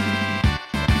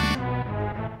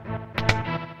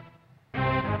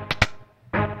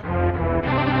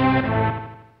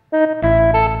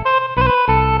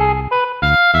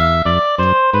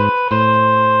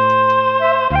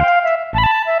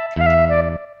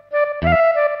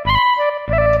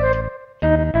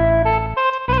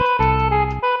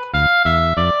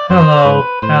 Hello,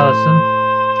 Allison.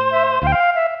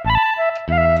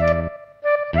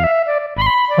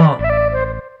 Huh.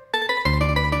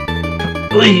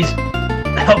 Please,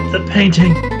 help the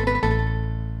painting.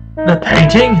 The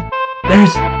painting?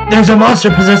 There's a monster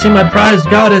possessing my prized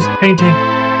goddess painting.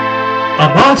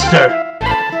 A monster?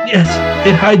 Yes,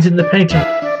 it hides in the painting.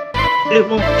 It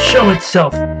won't show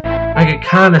itself. I can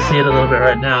kinda see it a little bit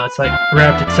right now. It's like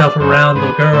wrapped itself around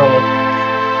the girl.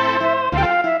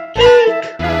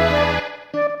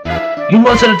 You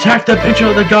mustn't attack the picture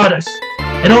of the goddess.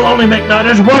 It'll only make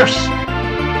matters worse.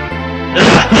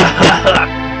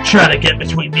 Try to get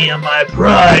between me and my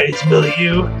prize, will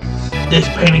you? This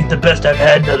painting's the best I've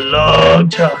had in a long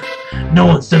time. No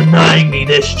one's denying me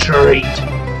this treat.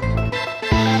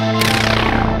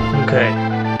 Okay.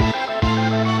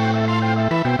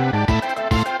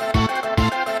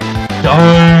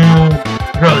 Oh,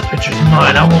 girl, this picture's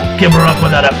mine. I won't give her up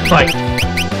without a fight.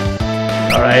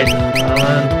 Alright,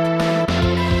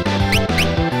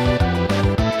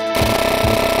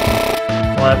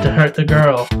 we'll have to hurt the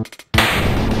girl.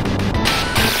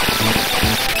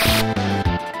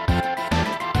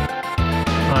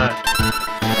 Alright.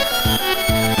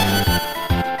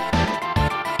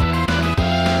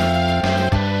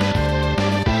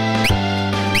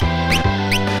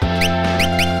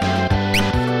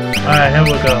 Alright, here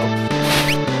we go.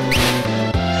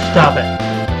 Stop it.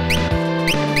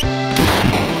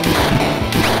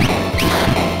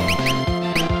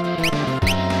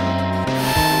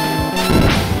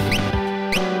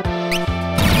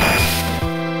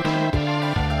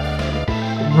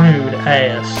 Rude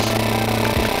ass.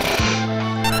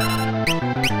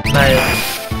 Male.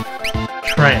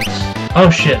 Trance. Oh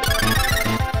shit.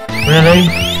 Really?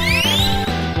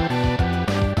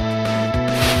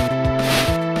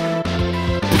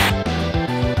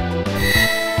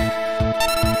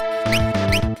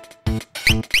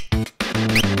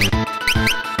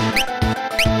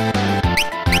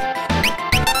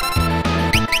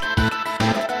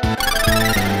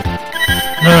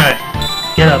 Alright.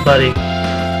 Get up, buddy.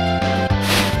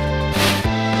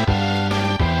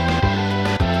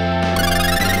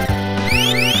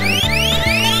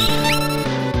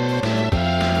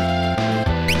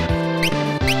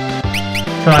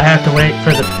 So I have to wait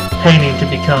for the painting to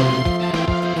become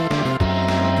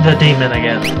the demon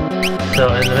again.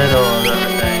 So in the middle of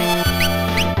everything.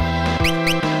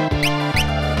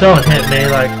 Don't hit me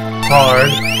like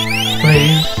hard,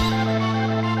 please.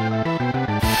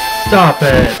 Stop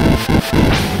it.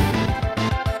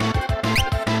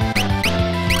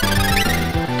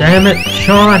 Damn it,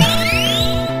 Sean!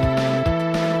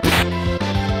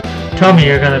 Tell me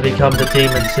you're gonna become the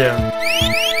demon soon.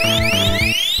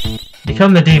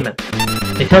 Become the demon.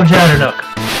 Become Chatternook.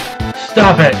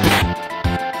 Stop it!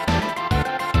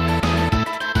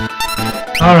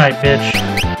 Alright, bitch.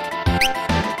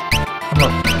 I'm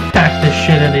gonna pack this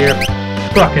shit into your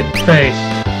fucking face.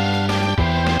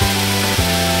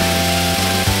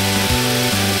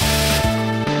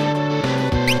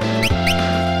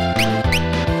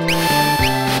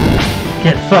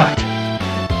 Get fucked.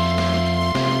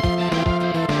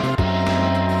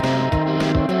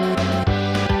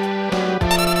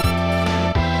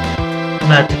 I'm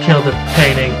gonna have to kill the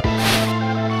painting.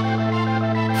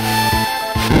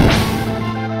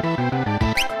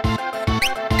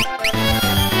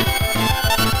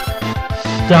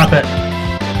 Stop it.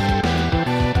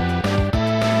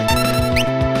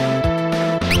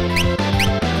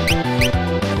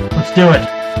 Let's do it.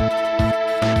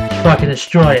 Let's fucking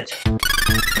destroy it.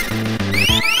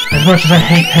 As much as I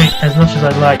hate as much as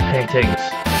I like paintings,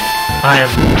 I am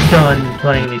done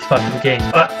playing these fucking games.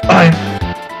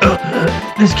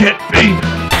 This can't be.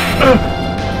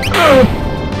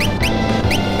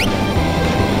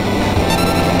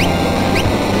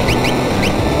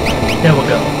 There we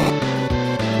go.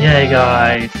 Yay,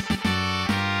 guys.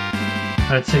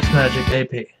 Alright, 6 magic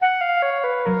AP.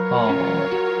 Oh.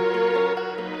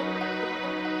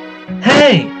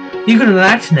 Hey! You can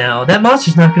relax now. That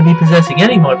monster's not going to be possessing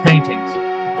any more paintings.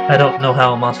 I don't know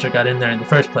how a monster got in there in the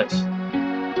first place.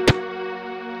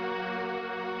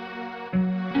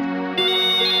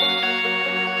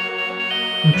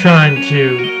 I'm trying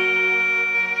to...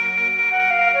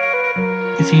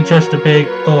 Is he just a big,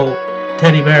 old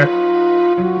teddy bear?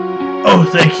 Oh,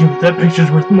 thank you. That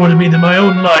picture's worth more to me than my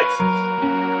own life.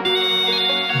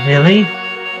 Really?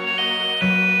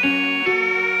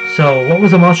 So, what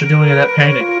was the monster doing in that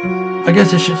painting? I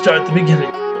guess I should start at the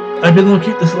beginning. I've been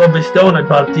looking at this lovely stone I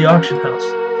bought at the auction house.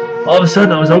 All of a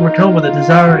sudden, I was overcome with a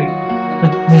desire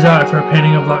for a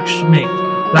painting of Lakshmi.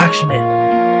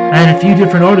 I had a few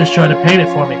different artists try to paint it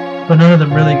for me, but none of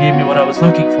them really gave me what I was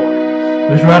looking for.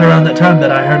 It was right around that time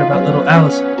that I heard about little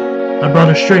Allison. I brought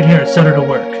her straight here and set her to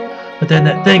work. But then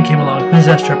that thing came along and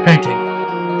possessed her painting.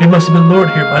 It must have been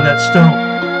lured here by that stone.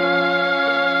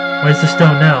 Where's the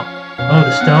stone now? Oh,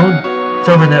 the stone? It's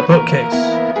over in that bookcase.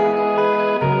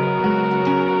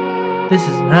 This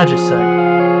is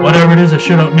magicite. Whatever it is, I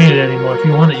sure don't need it anymore. If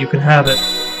you want it, you can have it.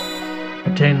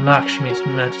 Obtain Lakshmi's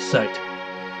magicite.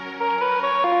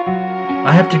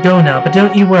 I have to go now, but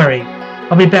don't you worry.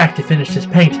 I'll be back to finish this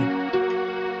painting.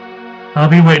 I'll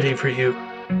be waiting for you.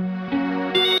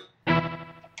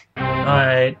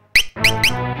 Alright.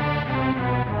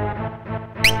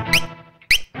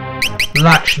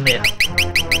 Lakshmi.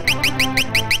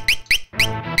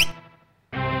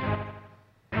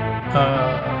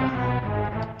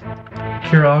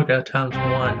 Kiraga times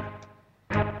 1.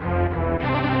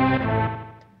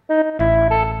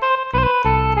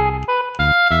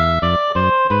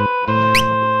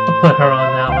 I'll put her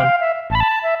on that one.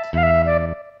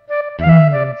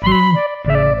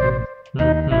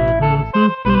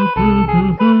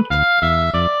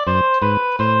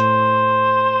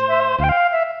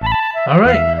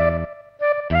 Alright.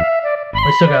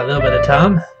 We still got a little bit of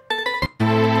time.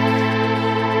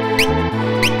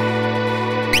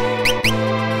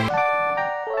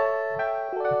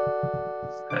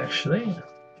 Actually,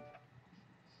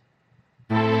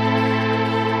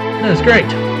 that's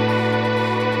great.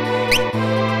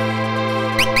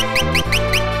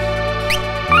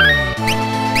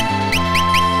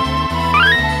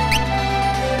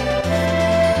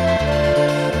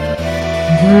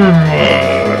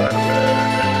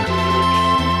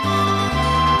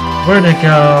 Where'd it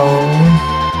go?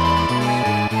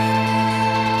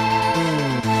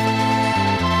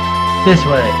 This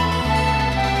way.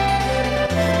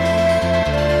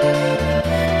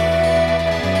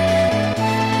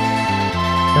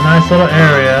 A nice little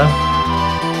area.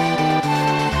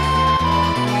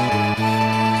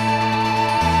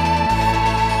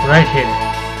 Right here.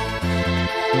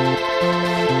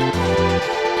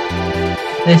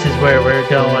 This is where we're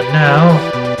going now.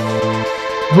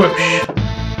 Whoosh.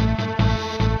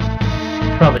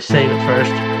 Probably save it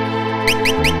first.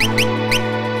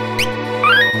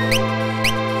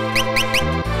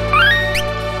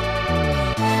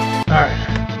 Alright.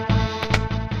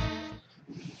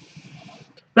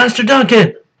 Master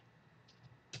Duncan!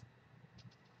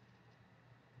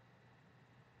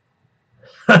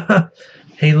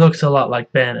 He looks a lot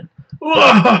like Bannon.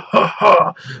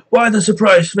 Why the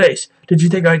surprised face? Did you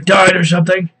think I died or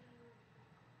something?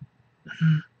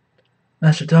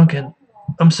 Master Duncan,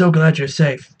 I'm so glad you're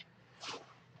safe.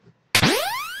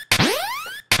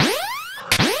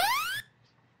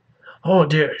 Oh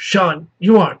dear, Sean,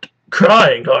 you aren't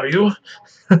crying, are you?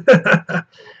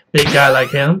 Big guy like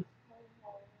him.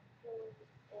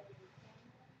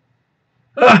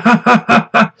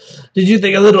 Did you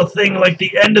think a little thing like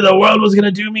the end of the world was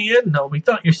gonna do me in? No, we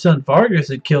thought your son Vargas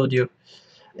had killed you.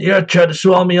 The earth tried to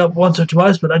swallow me up once or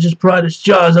twice, but I just pried its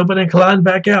jaws open and climbed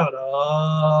back out.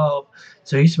 Oh,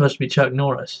 so he's supposed to be Chuck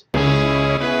Norris.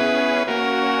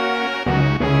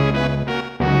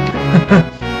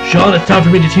 Sean, it's time for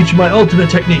me to teach you my ultimate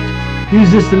technique.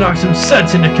 Use this to knock some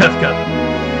sense into Kefka.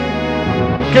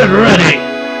 Get ready!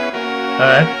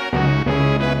 Alright.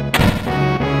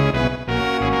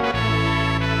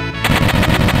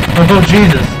 Oh,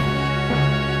 Jesus.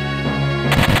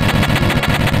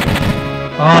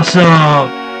 Awesome.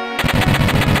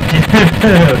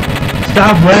 Dude,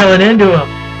 stop wailing into him.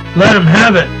 Let him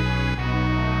have it.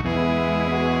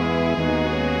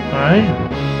 Alright.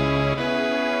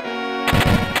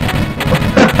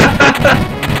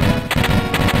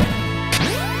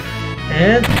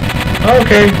 And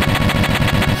okay.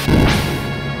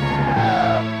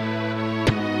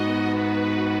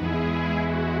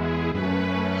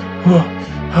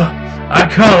 I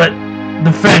call it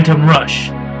the Phantom Rush.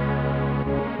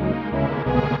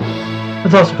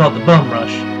 It's also called the Bum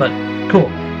Rush, but cool.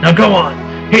 Now go on,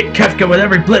 hit Kefka with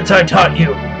every blitz I taught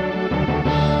you.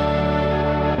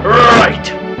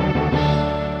 Right.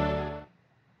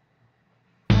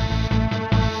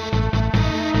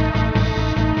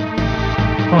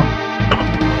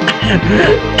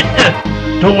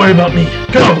 Don't worry about me.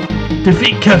 Go!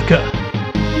 Defeat Kefka!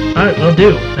 Alright, will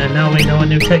do. And now we know a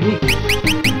new technique,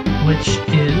 which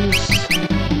is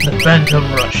the Phantom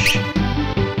Rush,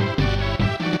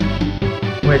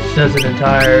 which does an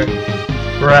entire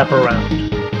wraparound.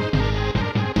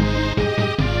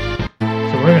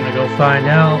 So we're gonna go find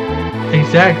out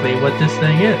exactly what this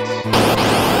thing is.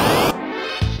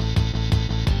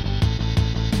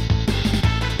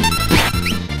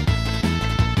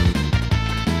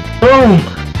 Boom!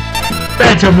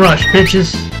 Phantom Rush,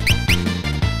 bitches!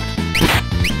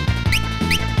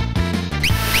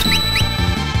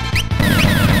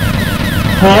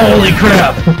 Holy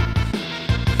crap!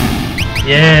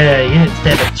 Yeah, you didn't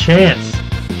stand a chance.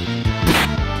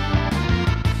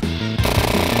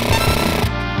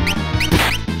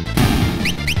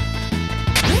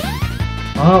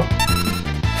 Oh,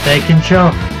 they can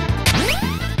jump.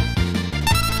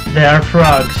 They are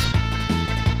frogs.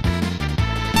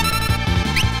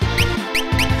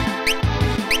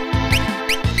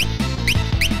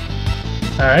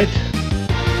 Alright.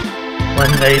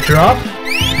 When they drop,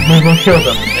 we will kill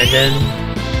them. And then...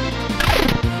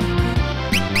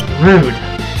 rude.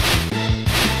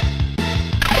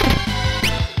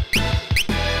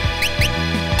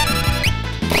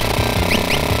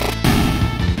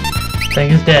 Thing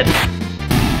is dead.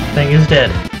 Thing is dead.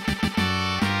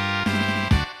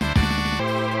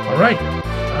 Alright.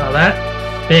 That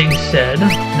being said,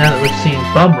 now that we've seen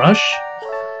Bum Rush...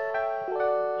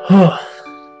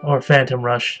 or Phantom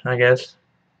Rush, I guess.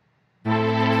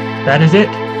 That is it.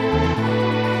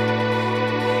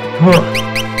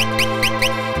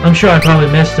 I'm sure I probably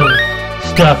missed some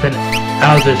stuff in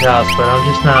Bowser's house, but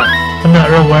I'm not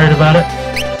real worried about it.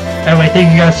 Anyway,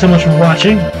 thank you guys so much for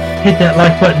watching. Hit that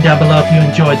like button down below if you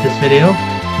enjoyed this video,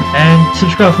 and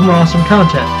subscribe for more awesome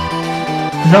content.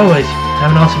 As always, have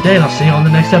an awesome day, and I'll see you on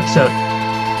the next episode.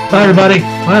 Bye everybody.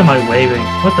 Why am I waving?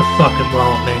 What the fuck is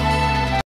wrong with me?